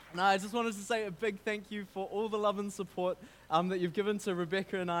No, I just wanted to say a big thank you for all the love and support that you've given to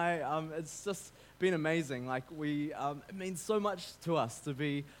Rebecca and I. It's just been amazing. It means so much to us to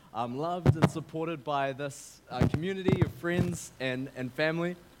be loved and supported by this community of friends and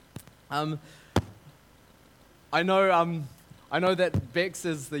family. Um, I know, I know that Bex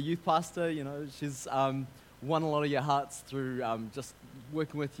is the youth pastor. You know, she's won a lot of your hearts through just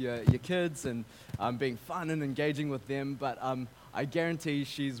working with your kids and being fun and engaging with them. But I guarantee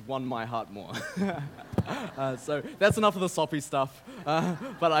she's won my heart more. So that's enough of the soppy stuff.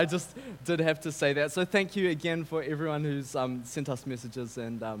 But I just did have to say that. So thank you again for everyone who's sent us messages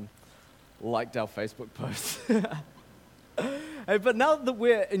and liked our Facebook posts. Hey, but now that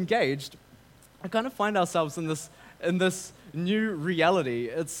we're engaged, I kind of find ourselves in this new reality.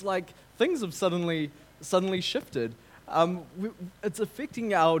 It's like things have suddenly shifted. It's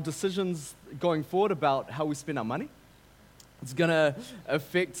affecting our decisions going forward about how we spend our money. It's going to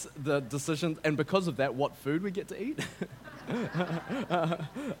affect the decisions, and because of that, what food we get to eat.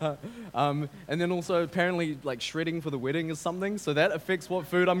 And then also apparently like shredding for the wedding is something, so that affects what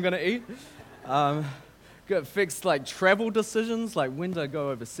food I'm going to eat. It affects like travel decisions, like when do I go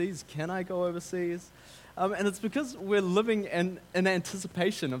overseas? Can I go overseas? And it's because we're living in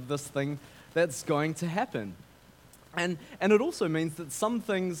anticipation of this thing that's going to happen. And it also means that some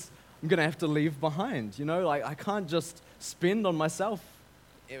things I'm going to have to leave behind, you know? Like I can't just spend on myself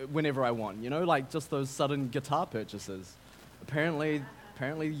whenever I want, you know? Like just those sudden guitar purchases. Apparently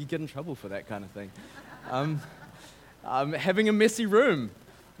you get in trouble for that kind of thing. Having a messy room,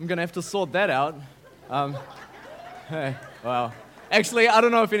 I'm going to have to sort that out. Hey, wow. Actually, I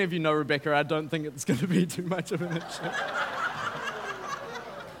don't know if any of you know Rebecca. I don't think it's going to be too much of an issue.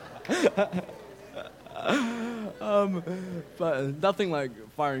 But nothing like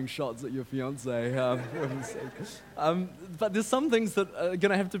firing shots at your fiance. But there's some things that are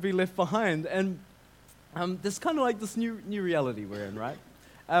going to have to be left behind, and there's kind of like this new reality we're in, right?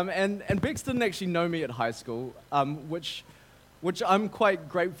 And Bex didn't actually know me at high school, which I'm quite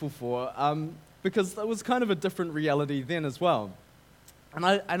grateful for, because that was kind of a different reality then as well. And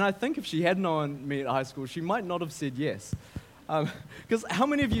I think if she had known me at high school, she might not have said yes. Because how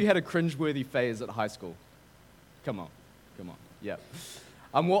many of you had a cringeworthy phase at high school? Come on, yeah.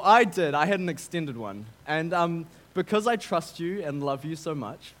 Well, I did. I had an extended one. And because I trust you and love you so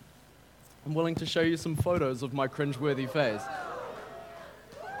much, I'm willing to show you some photos of my cringeworthy phase.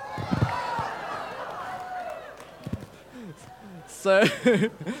 So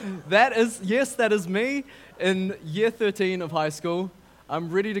that is me in year 13 of high school. I'm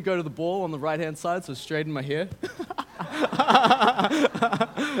ready to go to the ball on the right-hand side, so straighten my hair.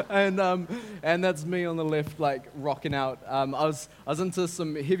 And that's me on the left, like rocking out. I was into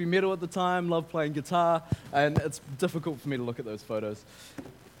some heavy metal at the time, loved playing guitar, and it's difficult for me to look at those photos.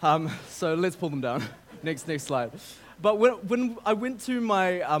 So let's pull them down. Next slide. But when I went to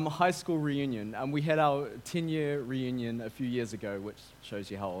my high school reunion, we had our 10-year reunion a few years ago, which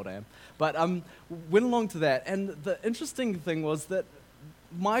shows you how old I am. But went along to that, and the interesting thing was that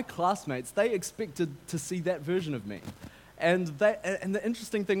my classmates, they expected to see that version of me. And the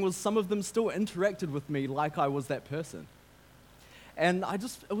interesting thing was some of them still interacted with me like I was that person. And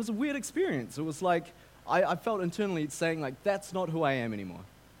it was a weird experience. It was like, I felt internally saying like, that's not who I am anymore.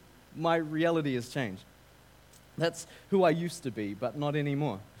 My reality has changed. That's who I used to be, but not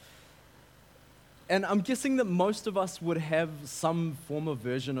anymore. And I'm guessing that most of us would have some form of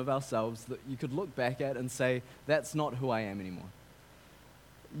version of ourselves that you could look back at and say, that's not who I am anymore.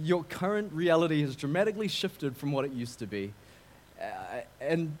 Your current reality has dramatically shifted from what it used to be.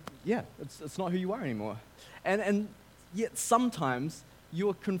 And yeah, it's not who you are anymore. And yet sometimes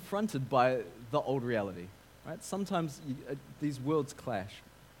you're confronted by the old reality, right? Sometimes these worlds clash.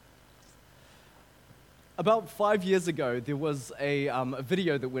 About 5 years ago, there was a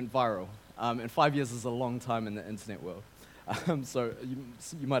video that went viral. And 5 years is a long time in the internet world. So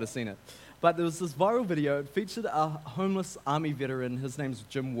you might have seen it. But there was this viral video. It featured a homeless army veteran. His name's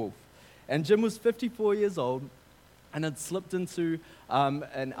Jim Wolf. And Jim was 54 years old and had slipped into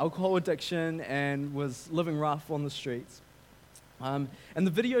an alcohol addiction and was living rough on the streets. And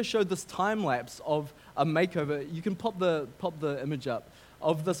the video showed this time lapse of a makeover. You can pop the image up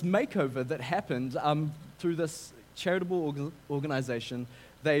of this makeover that happened through this charitable organization.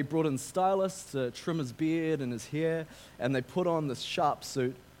 They brought in stylists to trim his beard and his hair, and they put on this sharp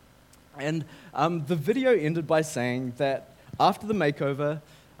suit. And the video ended by saying that after the makeover,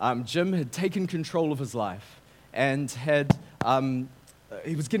 Jim had taken control of his life and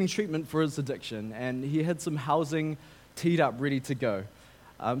he was getting treatment for his addiction, and he had some housing teed up ready to go.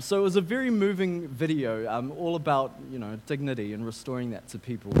 So it was a very moving video, all about dignity and restoring that to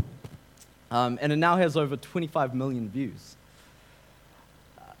people. And it now has over 25 million views.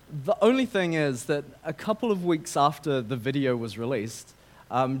 The only thing is that a couple of weeks after the video was released,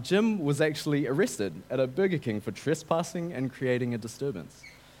 Jim was actually arrested at a Burger King for trespassing and creating a disturbance.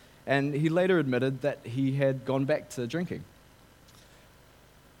 And he later admitted that he had gone back to drinking.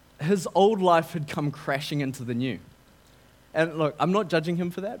 His old life had come crashing into the new. And look, I'm not judging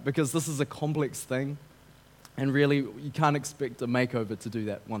him for that because this is a complex thing. And really, you can't expect a makeover to do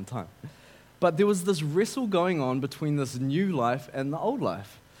that one time. But there was this wrestle going on between this new life and the old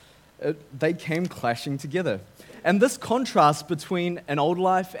life. They came clashing together. And this contrast between an old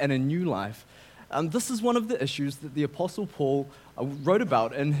life and a new life, this is one of the issues that the Apostle Paul wrote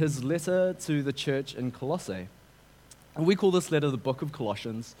about in his letter to the church in Colossae. And we call this letter the Book of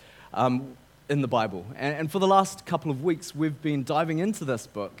Colossians in the Bible. And for the last couple of weeks, we've been diving into this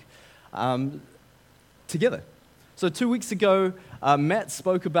book together. So 2 weeks ago, Matt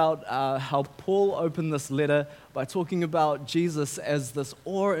spoke about how Paul opened this letter by talking about Jesus as this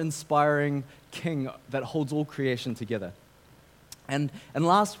awe-inspiring king that holds all creation together. And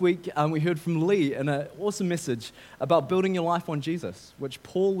last week, we heard from Lee in an awesome message about building your life on Jesus, which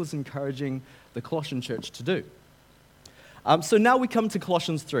Paul was encouraging the Colossian church to do. So now we come to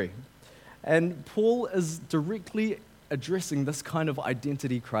Colossians 3. And Paul is directly addressing this kind of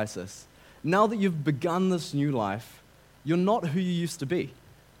identity crisis. Now that you've begun this new life, you're not who you used to be.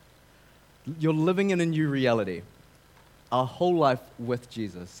 You're living in a new reality. A whole life with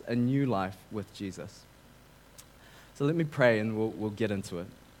Jesus, a new life with Jesus. So let me pray and we'll get into it.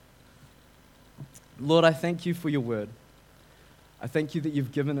 Lord, I thank you for your word. I thank you that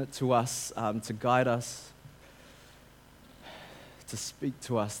you've given it to us to guide us, to speak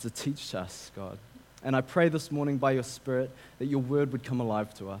to us, to teach us, God. And I pray this morning by your Spirit that your word would come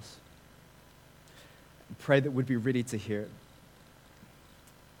alive to us. Pray that we'd be ready to hear it.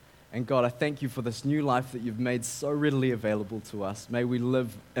 And God, I thank you for this new life that you've made so readily available to us. May we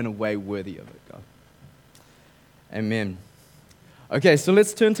live in a way worthy of it, God. Amen. Okay, so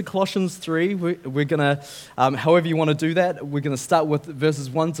let's turn to Colossians 3. We're going to, however you want to do that, we're going to start with verses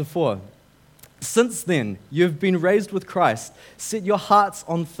 1 to 4. Since then, you have been raised with Christ. Set your hearts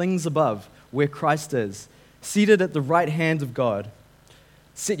on things above, where Christ is, seated at the right hand of God.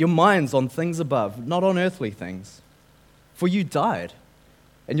 Set your minds on things above, not on earthly things. For you died,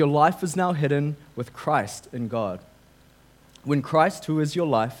 and your life is now hidden with Christ in God. When Christ, who is your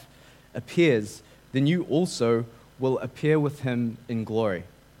life, appears, then you also will appear with him in glory.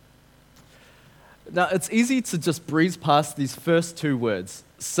 Now, it's easy to just breeze past these first two words,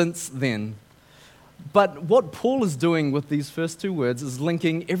 since then. But what Paul is doing with these first two words is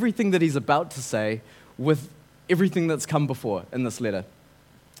linking everything that he's about to say with everything that's come before in this letter.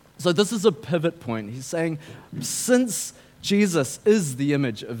 So this is a pivot point. He's saying, since Jesus is the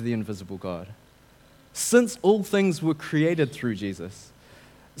image of the invisible God, since all things were created through Jesus,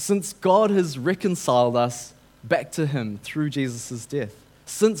 since God has reconciled us back to him through Jesus' death,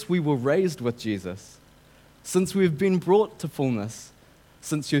 since we were raised with Jesus, since we've been brought to fullness,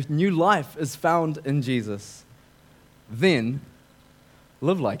 since your new life is found in Jesus, then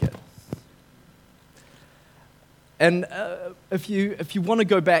live like it. And if you want to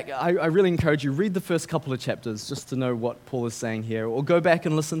go back, I really encourage you, read the first couple of chapters just to know what Paul is saying here, or go back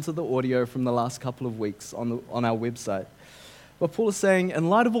and listen to the audio from the last couple of weeks on our website. But Paul is saying, in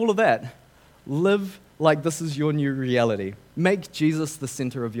light of all of that, live like this is your new reality. Make Jesus the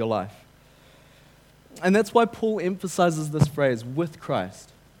center of your life. And that's why Paul emphasizes this phrase, with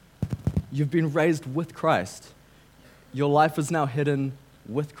Christ. You've been raised with Christ. Your life is now hidden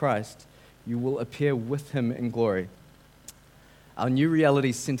with Christ. You will appear with him in glory. Our new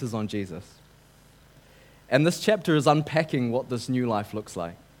reality centers on Jesus. And this chapter is unpacking what this new life looks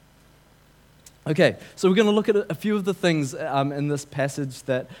like. Okay, so we're going to look at a few of the things in this passage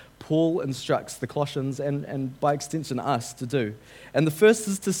that Paul instructs the Colossians and by extension us to do. And the first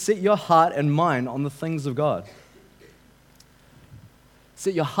is to set your heart and mind on the things of God.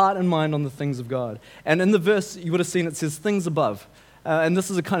 Set your heart and mind on the things of God. And in the verse, you would have seen it says things above. And this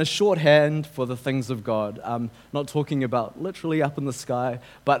is a kind of shorthand for the things of God. Not talking about literally up in the sky,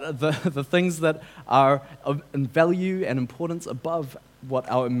 but the things that are of in value and importance above what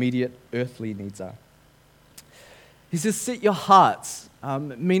our immediate earthly needs are. He says, set your hearts,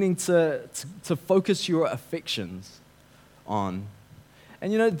 meaning to focus your affections on.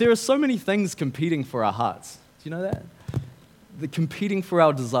 And there are so many things competing for our hearts. Do you know that? They're competing for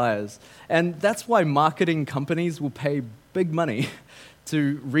our desires. And that's why marketing companies will pay big money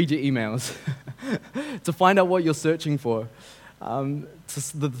to read your emails, to find out what you're searching for.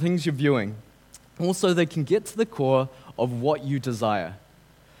 to the things you're viewing. Also, they can get to the core of what you desire.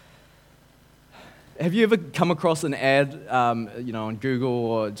 Have you ever come across an ad, on Google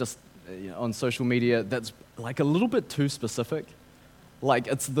or just on social media that's like a little bit too specific? Like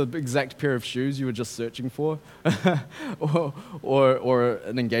it's the exact pair of shoes you were just searching for, or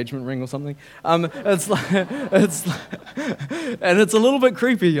an engagement ring or something. And it's a little bit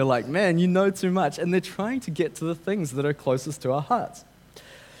creepy. You're like, man, you know too much. And they're trying to get to the things that are closest to our hearts.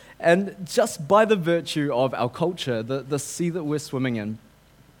 And just by the virtue of our culture, the sea that we're swimming in,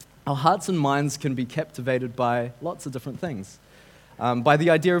 our hearts and minds can be captivated by lots of different things. By the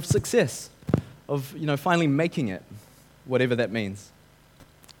idea of success, of finally making it, whatever that means.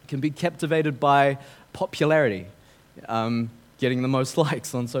 Can be captivated by popularity, getting the most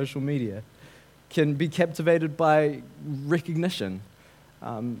likes on social media. Can be captivated by recognition,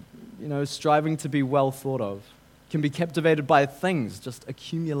 striving to be well thought of. Can be captivated by things, just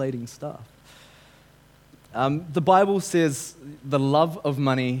accumulating stuff. The Bible says the love of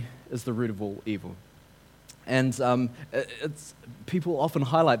money is the root of all evil. And people often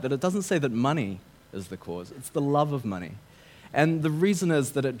highlight that it doesn't say that money is the cause, it's the love of money. And the reason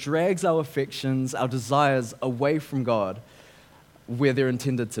is that it drags our affections, our desires away from God, where they're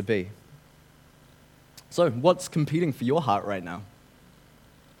intended to be. So, what's competing for your heart right now?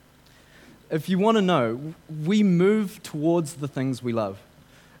 If you want to know, we move towards the things we love.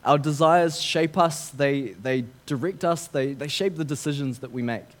 Our desires shape us, they direct us, they shape the decisions that we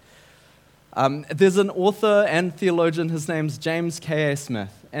make. There's an author and theologian, his name's James K.A.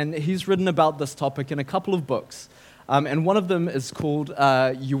 Smith, and he's written about this topic in a couple of books. And one of them is called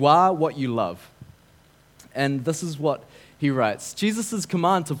You Are What You Love. And this is what he writes. Jesus'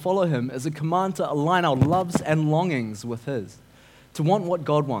 command to follow him is a command to align our loves and longings with his, to want what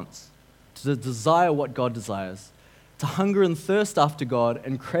God wants, to desire what God desires, to hunger and thirst after God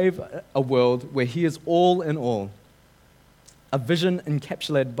and crave a world where he is all in all, a vision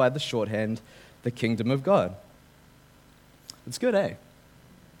encapsulated by the shorthand, the kingdom of God. It's good, eh?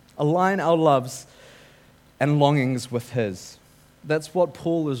 Align our loves and longings with his. That's what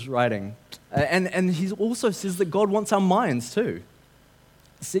Paul is writing. And he also says that God wants our minds too.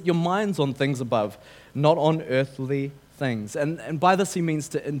 Set your minds on things above, not on earthly things. And by this he means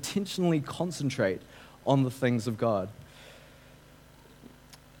to intentionally concentrate on the things of God.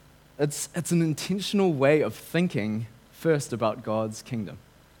 It's an intentional way of thinking first about God's kingdom.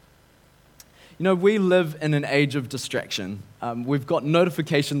 We live in an age of distraction. We've got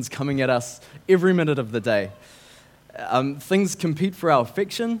notifications coming at us every minute of the day. Things compete for our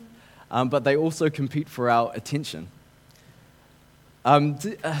affection, but they also compete for our attention.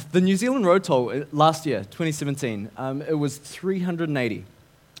 The New Zealand road toll last year, 2017, it was $380,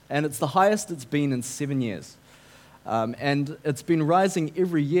 and it's the highest it's been in 7 years. And it's been rising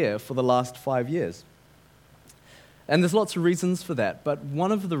every year for the last 5 years. And there's lots of reasons for that, but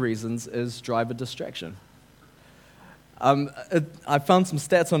one of the reasons is driver distraction. I found some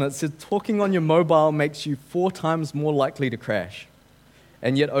stats on it. It said talking on your mobile makes you 4 times more likely to crash,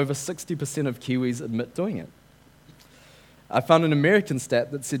 and yet over 60% of Kiwis admit doing it. I found an American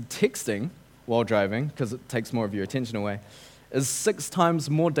stat that said texting while driving, because it takes more of your attention away, is 6 times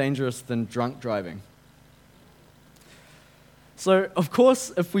more dangerous than drunk driving. So, of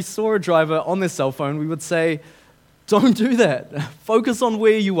course, if we saw a driver on their cell phone, we would say, don't do that. Focus on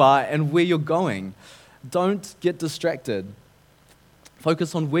where you are and where you're going. Don't get distracted.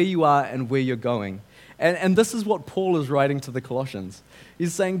 Focus on where you are and where you're going. And this is what Paul is writing to the Colossians.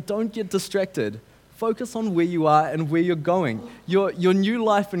 He's saying, don't get distracted. Focus on where you are and where you're going. Your new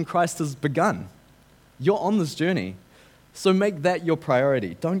life in Christ has begun. You're on this journey. So make that your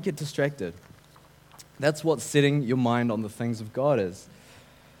priority. Don't get distracted. That's what setting your mind on the things of God is.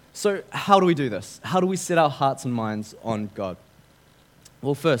 So how do we do this? How do we set our hearts and minds on God?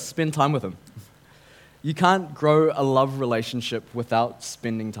 Well, first, spend time with him. You can't grow a love relationship without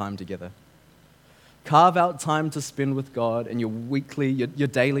spending time together. Carve out time to spend with God in your weekly, your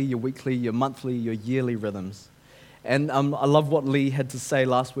daily, your weekly, your monthly, your yearly rhythms. And I love what Lee had to say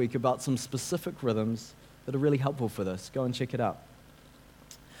last week about some specific rhythms that are really helpful for this. Go and check it out.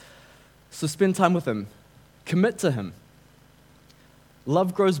 So spend time with him. Commit to him.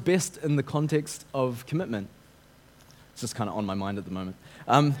 Love grows best in the context of commitment. It's just kind of on my mind at the moment.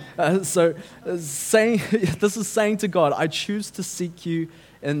 This is saying to God, I choose to seek you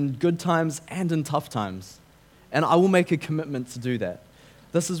in good times and in tough times. And I will make a commitment to do that.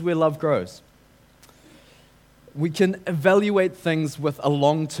 This is where love grows. We can evaluate things with a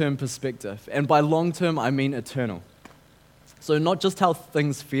long-term perspective. And by long-term, I mean eternal. So not just how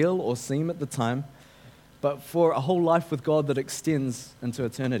things feel or seem at the time, but for a whole life with God that extends into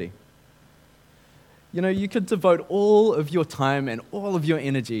eternity. You know, you could devote all of your time and all of your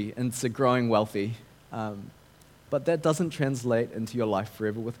energy into growing wealthy, but that doesn't translate into your life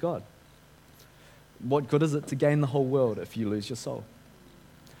forever with God. What good is it to gain the whole world if you lose your soul?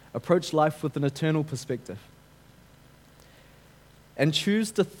 Approach life with an eternal perspective. And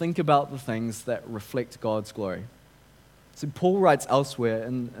choose to think about the things that reflect God's glory. So Paul writes elsewhere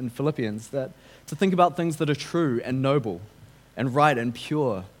in Philippians that to think about things that are true and noble and right and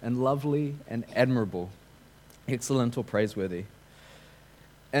pure and lovely and admirable, excellent or praiseworthy.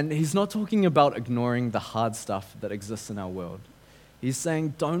 And he's not talking about ignoring the hard stuff that exists in our world. He's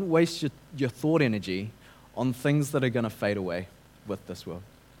saying don't waste your thought energy on things that are going to fade away with this world.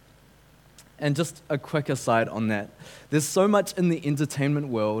 And just a quick aside on that, there's so much in the entertainment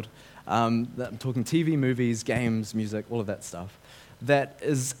world, that I'm talking TV, movies, games, music, all of that stuff, that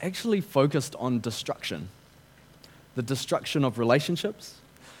is actually focused on destruction. The destruction of relationships,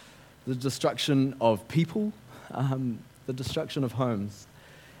 the destruction of people, the destruction of homes.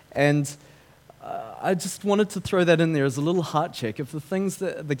 And I just wanted to throw that in there as a little heart check. If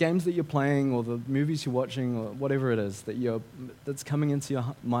the games that you're playing or the movies you're watching or whatever it is that's coming into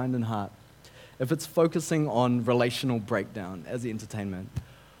your mind and heart, if it's focusing on relational breakdown as entertainment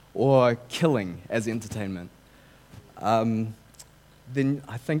or killing as entertainment, then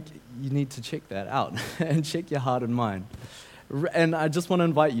I think you need to check that out and check your heart and mind. And I just want to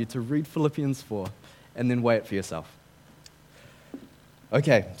invite you to read Philippians 4 and then weigh it for yourself.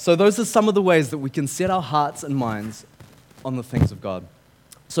 Okay, so those are some of the ways that we can set our hearts and minds on the things of God.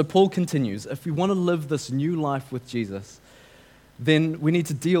 So Paul continues, if we want to live this new life with Jesus, then we need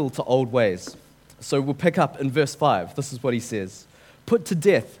to deal to old ways. So we'll pick up in verse 5. This is what he says. Put to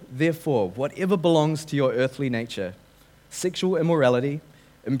death, therefore, whatever belongs to your earthly nature, sexual immorality,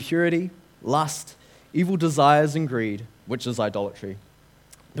 impurity, lust, evil desires, and greed, which is idolatry.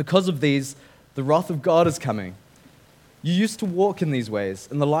 Because of these, the wrath of God is coming. You used to walk in these ways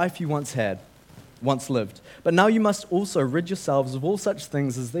in the life you once lived. But now you must also rid yourselves of all such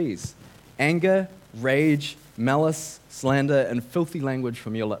things as these: anger, rage, malice, slander, and filthy language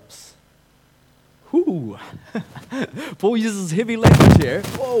from your lips. Whoo! Paul uses heavy language here.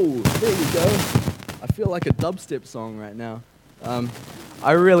 Whoa, there you go. I feel like a dubstep song right now.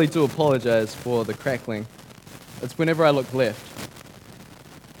 I really do apologize for the crackling. It's whenever I look left.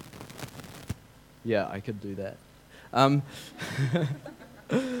 Yeah, I could do that.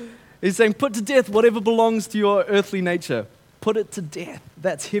 He's saying, put to death whatever belongs to your earthly nature. Put it to death.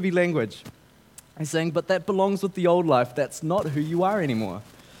 That's heavy language. He's saying, but that belongs with the old life. That's not who you are anymore.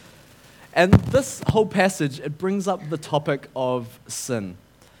 And this whole passage, it brings up the topic of sin.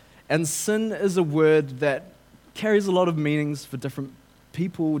 And sin is a word that carries a lot of meanings for different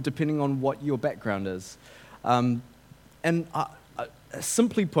people depending on what your background is.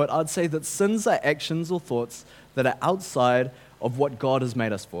 Simply put, I'd say that sins are actions or thoughts that are outside of what God has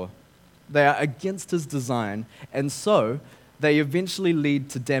made us for. They are against His design, and so they eventually lead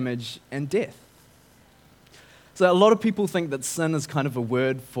to damage and death. So a lot of people think that sin is kind of a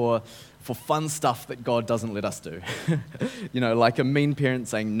word for fun stuff that God doesn't let us do. Like a mean parent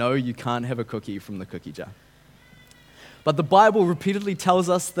saying, no, you can't have a cookie from the cookie jar. But the Bible repeatedly tells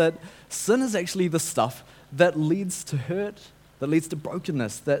us that sin is actually the stuff that leads to hurt, that leads to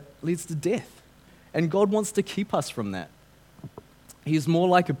brokenness, that leads to death. And God wants to keep us from that. He's more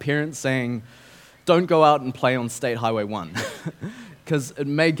like a parent saying, don't go out and play on State Highway 1, because it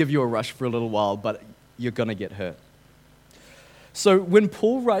may give you a rush for a little while, but you're going to get hurt. So when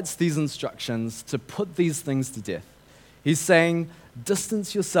Paul writes these instructions to put these things to death, he's saying,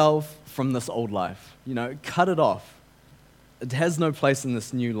 distance yourself from this old life. Cut it off. It has no place in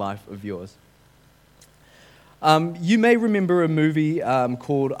this new life of yours. You may remember a movie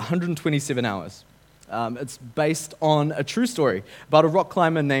called 127 Hours. It's based on a true story about a rock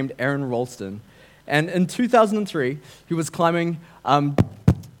climber named Aaron Ralston. And in 2003, he was climbing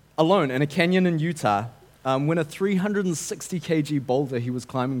alone in a canyon in Utah when a 360 kg boulder he was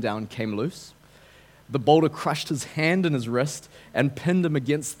climbing down came loose. The boulder crushed his hand and his wrist and pinned him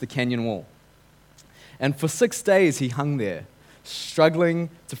against the canyon wall. And for 6 days, he hung there, struggling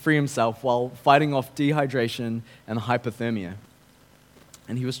to free himself while fighting off dehydration and hypothermia.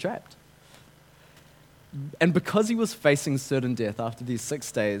 And he was trapped. And because he was facing certain death after these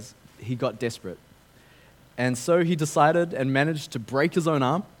 6 days, he got desperate. And so he decided and managed to break his own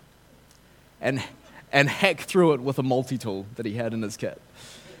arm and hack through it with a multi-tool that he had in his kit.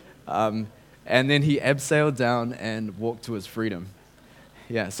 And then he abseiled down and walked to his freedom.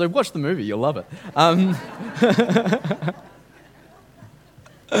 Yeah, so watch the movie, you'll love it.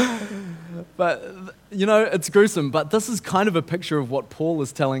 But, it's gruesome, but this is kind of a picture of what Paul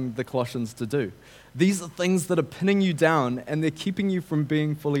is telling the Colossians to do. These are things that are pinning you down, and they're keeping you from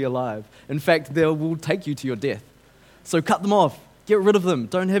being fully alive. In fact, they will take you to your death. So cut them off. Get rid of them.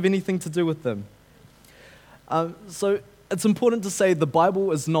 Don't have anything to do with them. So it's important to say the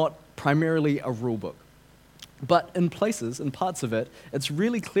Bible is not primarily a rule book. But in parts of it, it's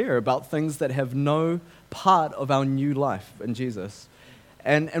really clear about things that have no part of our new life in Jesus.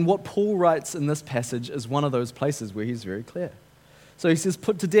 And what Paul writes in this passage is one of those places where he's very clear. So he says,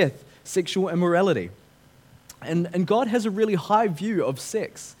 put to death sexual immorality. And God has a really high view of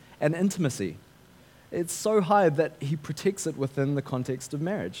sex and intimacy. It's so high that he protects it within the context of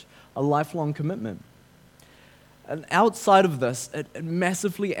marriage, a lifelong commitment. And outside of this, it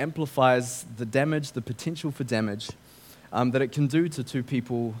massively amplifies the damage, the potential for damage that it can do to two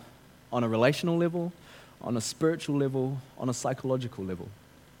people on a relational level, on a spiritual level, on a psychological level.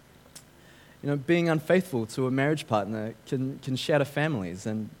 Being unfaithful to a marriage partner can shatter families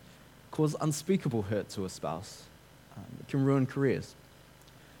and cause unspeakable hurt to a spouse. It can ruin careers.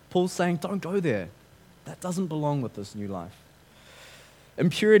 Paul's saying, don't go there. That doesn't belong with this new life.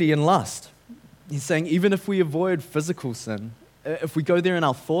 Impurity and lust. He's saying even if we avoid physical sin, if we go there in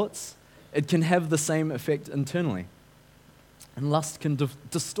our thoughts, it can have the same effect internally. And lust can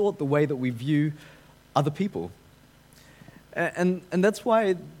distort the way that we view other people. And that's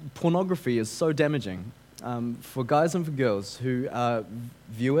why pornography is so damaging for guys and for girls who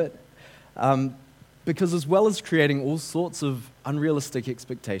view it, because as well as creating all sorts of unrealistic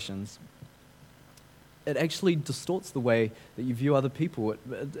expectations, it actually distorts the way that you view other people.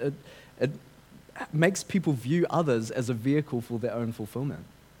 It makes people view others as a vehicle for their own fulfillment.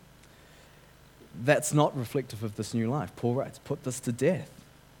 That's not reflective of this new life. Paul writes, put this to death.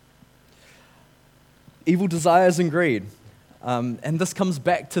 Evil desires and greed. And this comes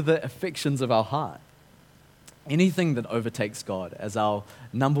back to the affections of our heart. Anything that overtakes God as our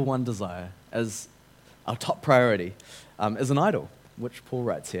number one desire, as our top priority, is an idol, which Paul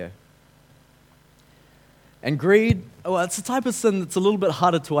writes here. And greed, it's a type of sin that's a little bit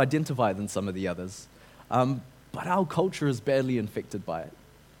harder to identify than some of the others. But our culture is badly infected by it.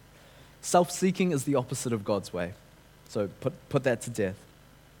 Self-seeking is the opposite of God's way. So put that to death.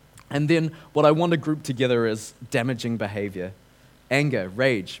 And then what I want to group together is damaging behavior. Anger,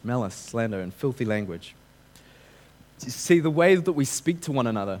 rage, malice, slander, and filthy language. You see, the way that we speak to one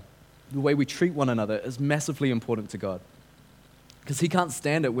another, the way we treat one another is massively important to God. Because he can't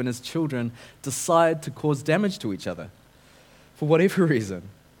stand it when his children decide to cause damage to each other for whatever reason.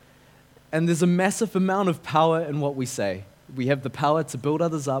 And there's a massive amount of power in what we say. We have the power to build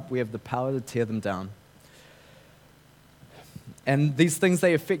others up. We have the power to tear them down. And these things,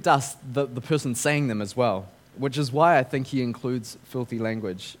 they affect us, the person saying them as well, which is why I think he includes filthy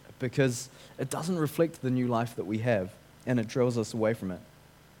language, because it doesn't reflect the new life that we have, and it draws us away from it.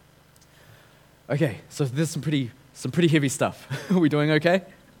 Okay, so there's some pretty heavy stuff. Are we doing okay?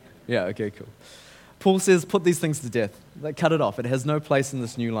 Yeah, okay, cool. Paul says, put these things to death. Like, cut it off. It has no place in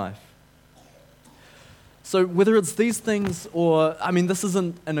this new life. So whether it's these things or, this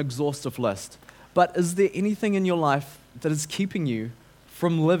isn't an exhaustive list, but is there anything in your life that is keeping you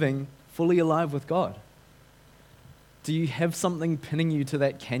from living fully alive with God? Do you have something pinning you to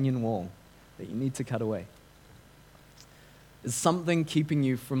that canyon wall that you need to cut away? Is something keeping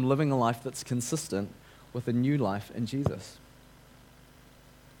you from living a life that's consistent with a new life in Jesus?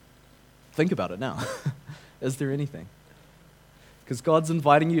 Think about it now. Is there anything? Because God's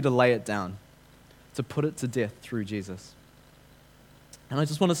inviting you to lay it down, to put it to death through Jesus. And I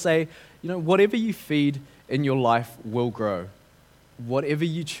just want to say, whatever you feed in your life will grow. Whatever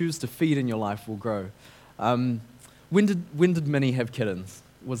you choose to feed in your life will grow. When did Minnie have kittens?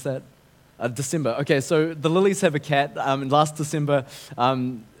 Was that December? Okay, so the Lilies have a cat. Last December,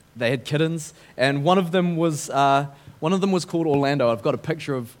 they had kittens, and one of them was called Orlando. I've got a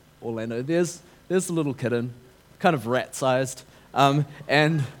picture of Orlando. There's the little kitten, kind of rat-sized,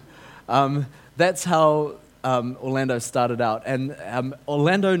 and that's how Orlando started out. And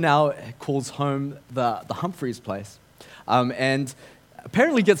Orlando now calls home the Humphreys place, and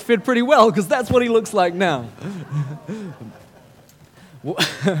apparently gets fed pretty well, because that's what he looks like now.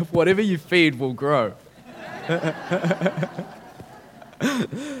 Whatever you feed will grow.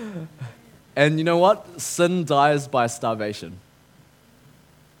 And you know what? Sin dies by starvation.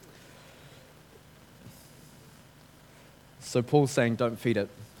 So Paul's saying, don't feed it.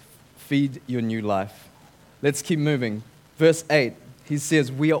 Feed your new life. Let's keep moving. Verse 8, he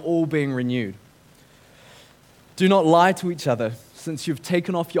says, we are all being renewed. Do not lie to each other, since you've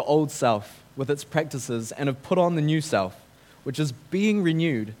taken off your old self with its practices and have put on the new self, which is being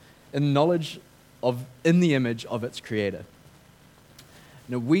renewed in knowledge of, in the image of its creator.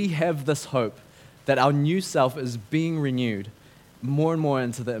 Now, we have this hope that our new self is being renewed more and more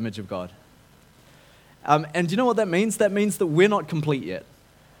into the image of God. And do you know what that means? That means that we're not complete yet,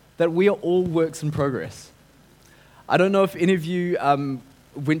 that we are all works in progress. I don't know if any of you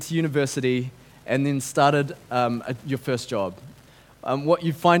went to university and then started your first job. What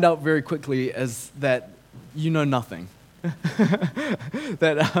you find out very quickly is that you know nothing.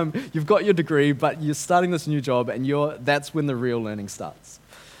 That you've got your degree, but you're starting this new job, and that's when the real learning starts.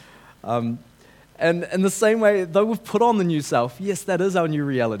 And in the same way, though we've put on the new self, yes, that is our new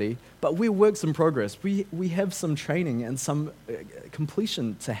reality, but we're works in progress. We have some training and some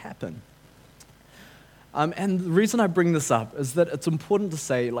completion to happen. And the reason I bring this up is that it's important to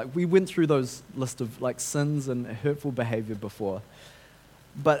say, like, we went through those list of like sins and hurtful behavior before.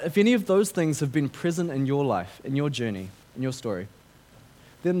 But if any of those things have been present in your life, in your journey, in your story,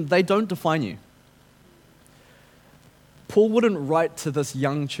 then they don't define you. Paul wouldn't write to this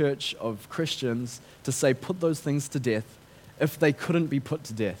young church of Christians to say, put those things to death, if they couldn't be put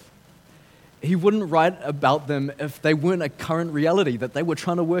to death. He wouldn't write about them if they weren't a current reality that they were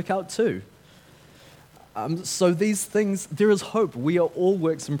trying to work out too. So these things, there is hope. We are all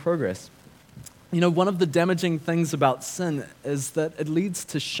works in progress. You know, one of the damaging things about sin is that it leads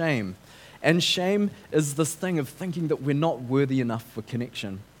to shame. And shame is this thing of thinking that we're not worthy enough for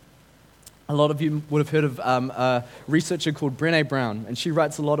connection. A lot of you would have heard of a researcher called Brené Brown, and she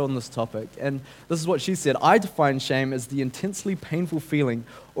writes a lot on this topic. And this is what she said: I define shame as the intensely painful feeling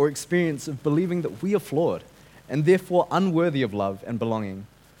or experience of believing that we are flawed and therefore unworthy of love and belonging.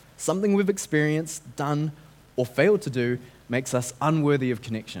 Something we've experienced, done, or failed to do makes us unworthy of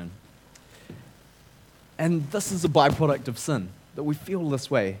connection. And this is a byproduct of sin, that we feel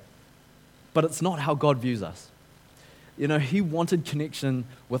this way. But it's not how God views us. You know, He wanted connection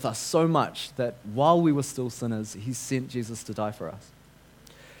with us so much that while we were still sinners, He sent Jesus to die for us.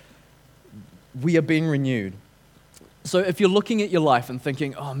 We are being renewed. So if you're looking at your life and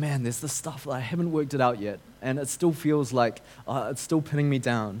thinking, oh man, there's this stuff that I haven't worked it out yet, and it still feels like it's still pinning me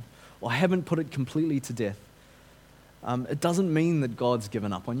down, or I haven't put it completely to death, it doesn't mean that God's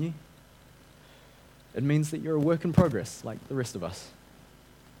given up on you. It means that you're a work in progress, like the rest of us.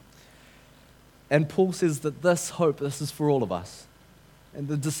 And Paul says that this hope, this is for all of us. And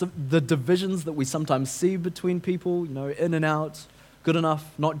the divisions that we sometimes see between people, you know, in and out, good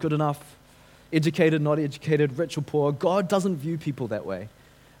enough, not good enough, educated, not educated, rich or poor, God doesn't view people that way.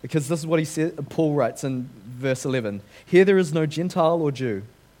 Because this is what Paul writes in verse 11. Here there is no Gentile or Jew,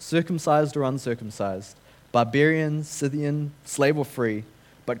 circumcised or uncircumcised, barbarian, Scythian, slave or free,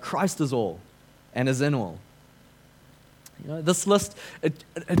 but Christ is all and is in all. You know, this list, it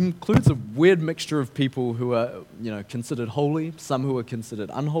includes a weird mixture of people who are, you know, considered holy, some who are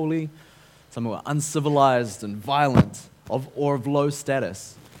considered unholy, some who are uncivilized and violent, or of low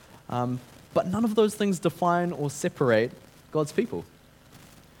status. But none of those things define or separate God's people.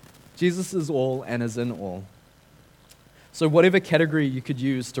 Jesus is all and is in all. So whatever category you could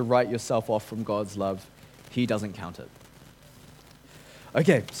use to write yourself off from God's love, He doesn't count it.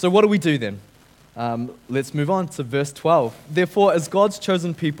 Okay, so what do we do then? Let's move on to verse 12. Therefore, as God's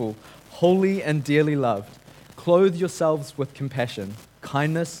chosen people, holy and dearly loved, clothe yourselves with compassion,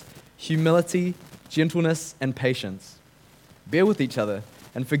 kindness, humility, gentleness, and patience. Bear with each other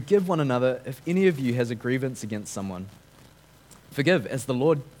and forgive one another if any of you has a grievance against someone. Forgive as the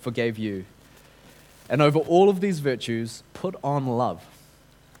Lord forgave you. And over all of these virtues, put on love,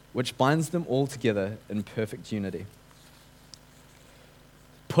 which binds them all together in perfect unity.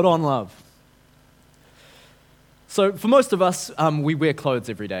 Put on love. So for most of us, we wear clothes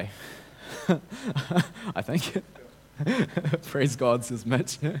every day, I think. Praise God, says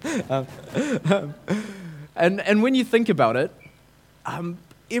Mitch. And when you think about it,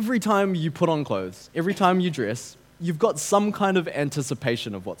 every time you put on clothes, every time you dress, you've got some kind of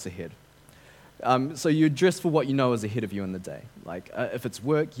anticipation of what's ahead. So you dress for what you know is ahead of you in the day. Like if it's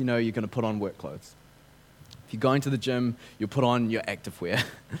work, you know you're going to put on work clothes. If you're going to the gym, you'll put on your active wear.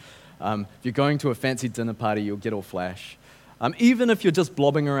 If you're going to a fancy dinner party, you'll get all flash. Even if you're just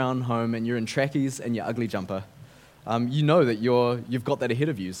blobbing around home and you're in trackies and your ugly jumper, you know that you've got that ahead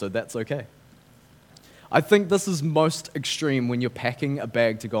of you, so that's okay. I think this is most extreme when you're packing a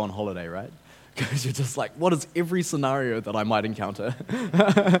bag to go on holiday, right? Because you're just like, what is every scenario that I might encounter?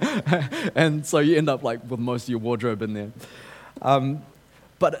 And so you end up like with most of your wardrobe in there.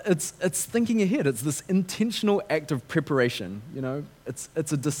 But it's thinking ahead. It's this intentional act of preparation. You know, it's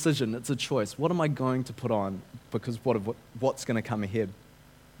a decision. It's a choice. What am I going to put on? Because what's going to come ahead?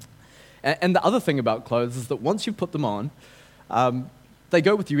 And the other thing about clothes is that once you put them on, they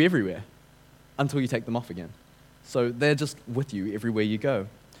go with you everywhere until you take them off again. So they're just with you everywhere you go.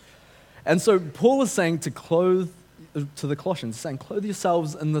 And so Paul is saying to the Colossians, saying, clothe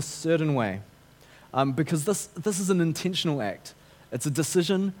yourselves in this certain way, because this is an intentional act. It's a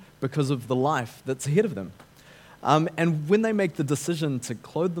decision because of the life that's ahead of them. And when they make the decision to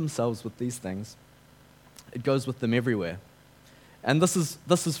clothe themselves with these things, it goes with them everywhere. And this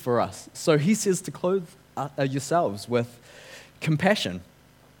is for us. So he says to clothe yourselves with compassion.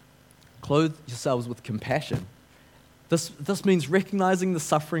 Clothe yourselves with compassion. This means recognizing the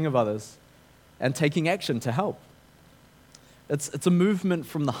suffering of others and taking action to help. It's a movement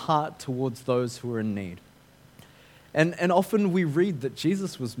from the heart towards those who are in need. And often we read that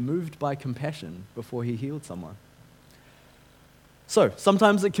Jesus was moved by compassion before he healed someone. So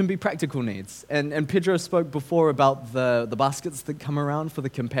sometimes it can be practical needs. And Pedro spoke before about the baskets that come around for the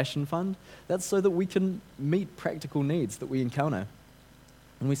Compassion Fund. That's so that we can meet practical needs that we encounter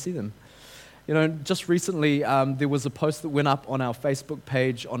and we see them. You know, just recently there was a post that went up on our Facebook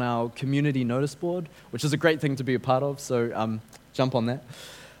page on our community notice board, which is a great thing to be a part of, so jump on that.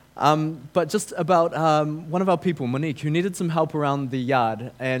 But just about one of our people, Monique, who needed some help around the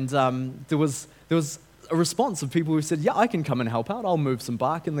yard, and there was a response of people who said, yeah, I can come and help out, I'll move some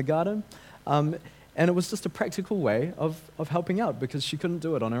bark in the garden. And it was just a practical way of helping out because she couldn't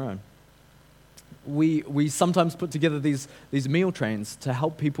do it on her own. We sometimes put together these meal trains to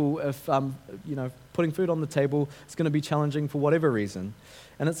help people if putting food on the table is going to be challenging for whatever reason,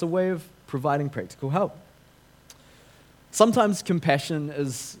 and it's a way of providing practical help. Sometimes compassion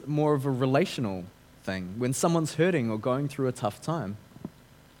is more of a relational thing when someone's hurting or going through a tough time.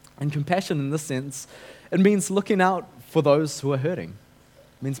 And compassion in this sense, it means looking out for those who are hurting.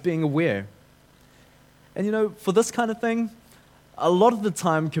 It means being aware. And you know, for this kind of thing, a lot of the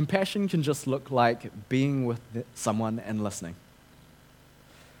time, compassion can just look like being with someone and listening.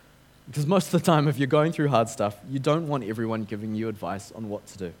 Because most of the time, if you're going through hard stuff, you don't want everyone giving you advice on what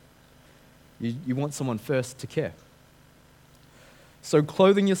to do. You want someone first to care. So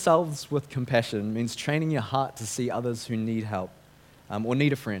clothing yourselves with compassion means training your heart to see others who need help or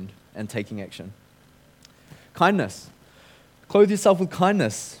need a friend and taking action. Kindness. Clothe yourself with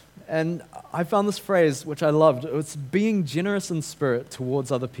kindness. And I found this phrase, which I loved. It's being generous in spirit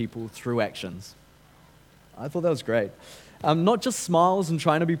towards other people through actions. I thought that was great. Not just smiles and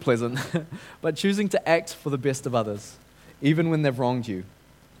trying to be pleasant, but choosing to act for the best of others, even when they've wronged you.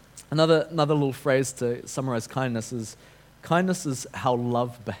 Another little phrase to summarize kindness is how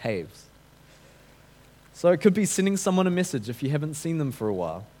love behaves. So it could be sending someone a message if you haven't seen them for a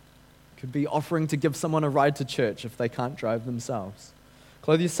while. It could be offering to give someone a ride to church if they can't drive themselves.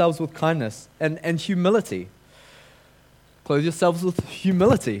 Clothe yourselves with kindness and humility. Clothe yourselves with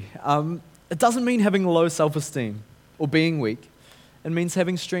humility. It doesn't mean having low self-esteem or being weak. It means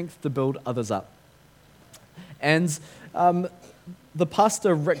having strength to build others up. And the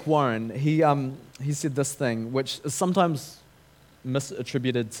pastor, Rick Warren, he said this thing, which is sometimes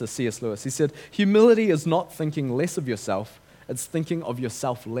misattributed to C.S. Lewis. He said, humility is not thinking less of yourself, it's thinking of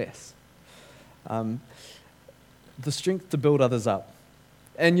yourself less. The strength to build others up.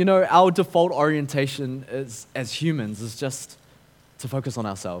 And you know, our default orientation as humans is just to focus on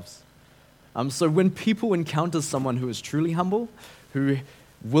ourselves. So when people encounter someone who is truly humble, who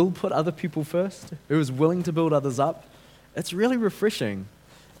will put other people first, who is willing to build others up, it's really refreshing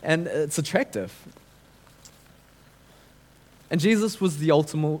and it's attractive. And Jesus was the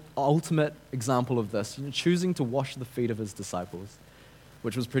ultimate example of this, choosing to wash the feet of his disciples,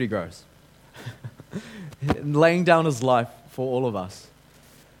 which was pretty gross. Laying down his life for all of us.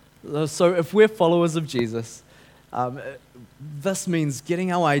 So if we're followers of Jesus, this means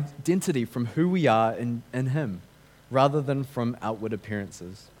getting our identity from who we are in him, rather than from outward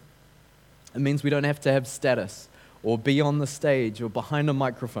appearances. It means we don't have to have status, or be on the stage, or behind a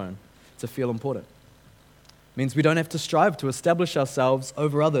microphone to feel important. It means we don't have to strive to establish ourselves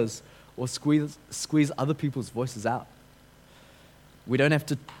over others, or squeeze other people's voices out. We don't have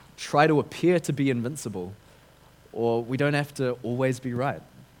to try to appear to be invincible, or we don't have to always be right.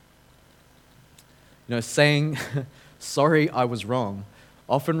 You know, saying, sorry, I was wrong,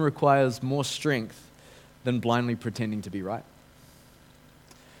 often requires more strength than blindly pretending to be right.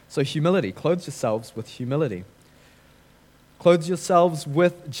 So humility, clothe yourselves with humility. Clothe yourselves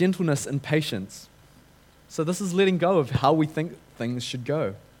with gentleness and patience. So this is letting go of how we think things should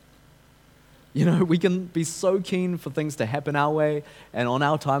go. You know, we can be so keen for things to happen our way and on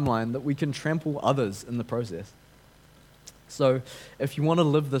our timeline that we can trample others in the process. So if you want to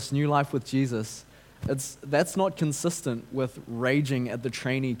live this new life with Jesus, that's not consistent with raging at the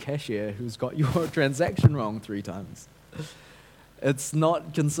trainee cashier who's got your transaction wrong 3 times. It's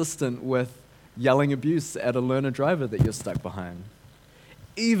not consistent with yelling abuse at a learner driver that you're stuck behind.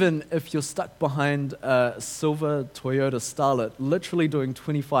 Even if you're stuck behind a silver Toyota Starlet, literally doing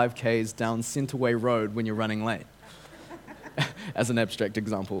 25 Ks down Centerway Road when you're running late, as an abstract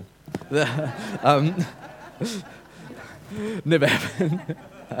example. Never happened.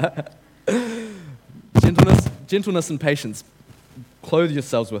 Gentleness and patience. Clothe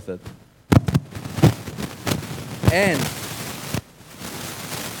yourselves with it. And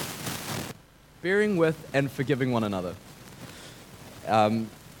bearing with and forgiving one another. And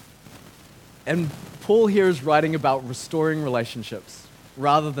Paul here is writing about restoring relationships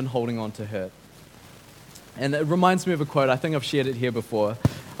rather than holding on to hurt. And it reminds me of a quote. I think I've shared it here before.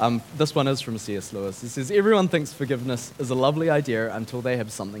 This one is from C.S. Lewis. It says, "Everyone thinks forgiveness is a lovely idea until they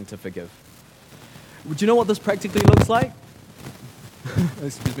have something to forgive." Do you know what this practically looks like?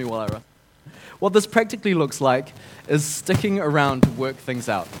 Excuse me while I run. What this practically looks like is sticking around to work things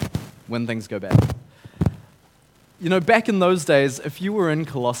out when things go bad. You know, back in those days, if you were in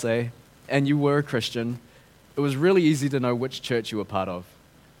Colossae and you were a Christian, it was really easy to know which church you were part of.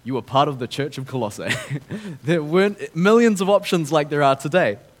 You were part of the Church of Colossae. There weren't millions of options like there are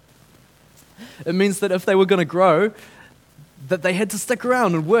today. It means that if they were going to grow, that they had to stick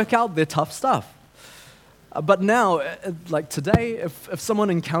around and work out their tough stuff. But now, like today, if someone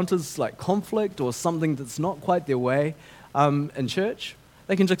encounters like conflict or something that's not quite their way in church,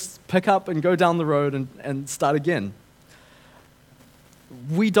 they can just pick up and go down the road and start again.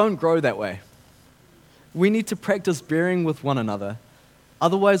 We don't grow that way. We need to practice bearing with one another.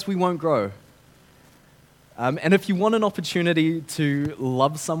 Otherwise, we won't grow. And if you want an opportunity to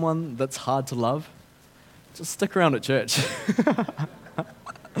love someone that's hard to love, just stick around at church.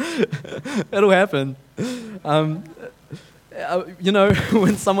 It'll happen. You know,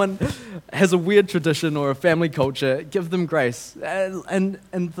 when someone has a weird tradition or a family culture, give them grace. And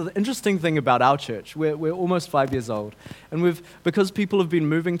the interesting thing about our church, we're almost 5 years old, and because people have been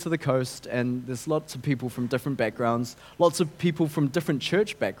moving to the coast, and there's lots of people from different backgrounds, lots of people from different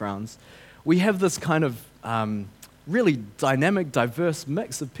church backgrounds, we have this kind of really dynamic, diverse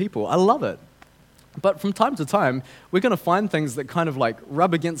mix of people. I love it. But from time to time, we're going to find things that kind of like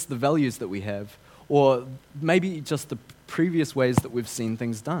rub against the values that we have, or maybe just the previous ways that we've seen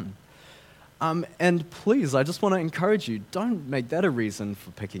things done. And please, I just want to encourage you, don't make that a reason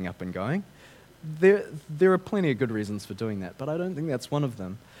for picking up and going. There are plenty of good reasons for doing that, but I don't think that's one of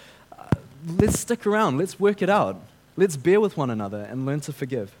them. Let's stick around. Let's work it out. Let's bear with one another and learn to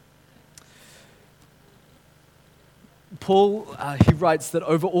forgive. Paul, he writes that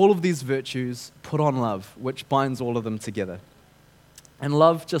over all of these virtues, put on love, which binds all of them together. And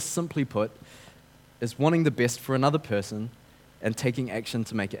love, just simply put, is wanting the best for another person and taking action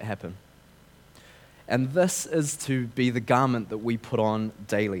to make it happen. And this is to be the garment that we put on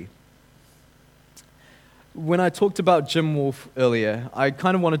daily. When I talked about Jim Wolfe earlier, I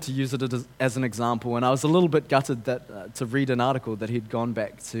kind of wanted to use it as an example, and I was a little bit gutted to read an article that he'd gone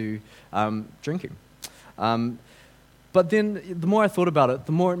back to drinking. But then the more I thought about it,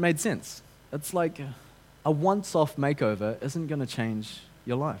 the more it made sense. It's like a once-off makeover isn't going to change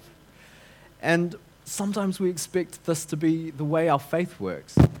your life. And sometimes we expect this to be the way our faith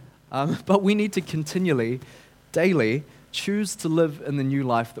works. But we need to continually, daily, choose to live in the new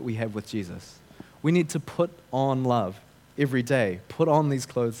life that we have with Jesus. We need to put on love every day, put on these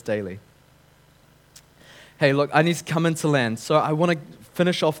clothes daily. Hey, look, I need to come into land. So I want to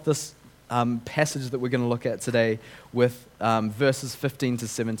finish off this passage that we're going to look at today with verses 15 to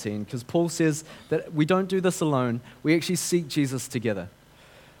 17, because Paul says that we don't do this alone. We actually seek Jesus together.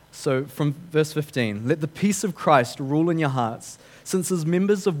 So from verse 15, let the peace of Christ rule in your hearts, since as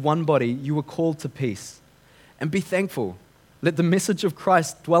members of one body you were called to peace. And be thankful. Let the message of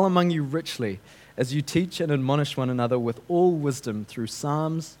Christ dwell among you richly, as you teach and admonish one another with all wisdom through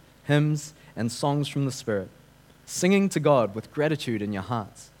psalms, hymns, and songs from the Spirit, singing to God with gratitude in your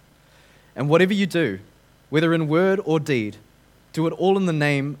hearts. And whatever you do, whether in word or deed, do it all in the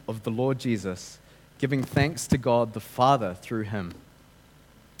name of the Lord Jesus, giving thanks to God the Father through him.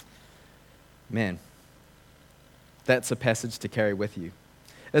 Man, that's a passage to carry with you.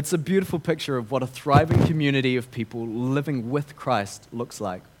 It's a beautiful picture of what a thriving community of people living with Christ looks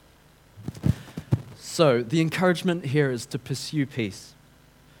like. So, the encouragement here is to pursue peace.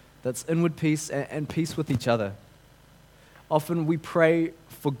 That's inward peace and peace with each other. Often we pray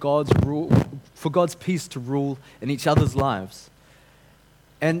for God's peace to rule in each other's lives.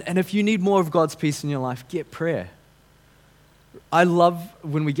 And if you need more of God's peace in your life, get prayer. I love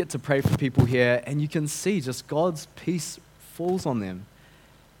when we get to pray for people here and you can see just God's peace falls on them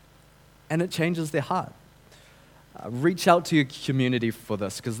and it changes their heart. Reach out to your community for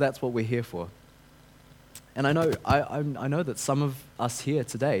this, because that's what we're here for. And I know that some of us here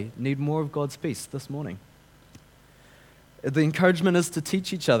today need more of God's peace this morning. The encouragement is to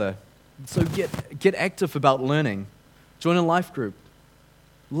teach each other. So get active about learning. Join a life group.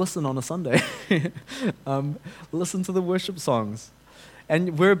 Listen on a Sunday. Listen to the worship songs.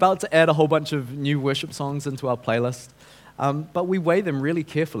 And we're about to add a whole bunch of new worship songs into our playlist. But we weigh them really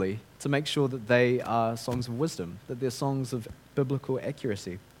carefully to make sure that they are songs of wisdom, that they're songs of biblical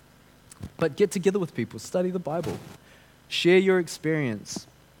accuracy. But get together with people, study the Bible, share your experience,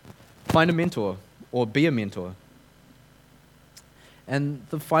 find a mentor or be a mentor. And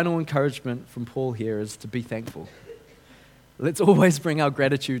the final encouragement from Paul here is to be thankful. Let's always bring our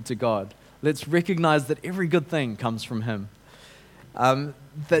gratitude to God. Let's recognize that every good thing comes from Him. That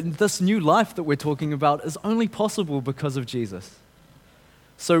this new life that we're talking about is only possible because of Jesus.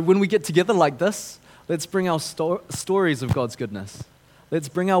 So when we get together like this, let's bring our stories of God's goodness. Let's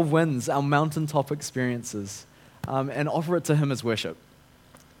bring our wins, our mountaintop experiences, and offer it to Him as worship.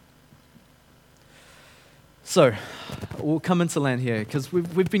 So, we'll come into land here, because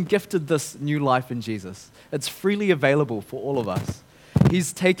we've been gifted this new life in Jesus. It's freely available for all of us.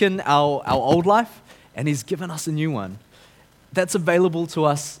 He's taken our old life, and He's given us a new one. That's available to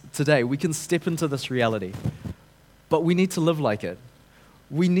us today. We can step into this reality. But we need to live like it.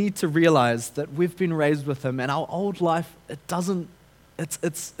 We need to realize that we've been raised with Him, and our old life,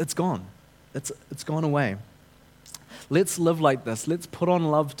 it's gone. It's gone away. Let's live like this. Let's put on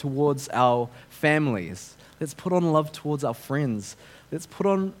love towards our families. Let's put on love towards our friends. Let's put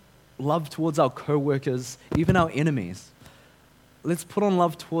on love towards our co-workers, even our enemies. Let's put on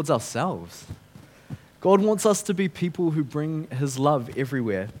love towards ourselves. God wants us to be people who bring His love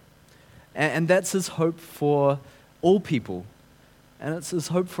everywhere. And that's His hope for all people. And it's His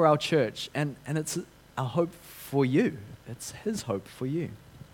hope for our church. And it's our hope for you. It's His hope for you.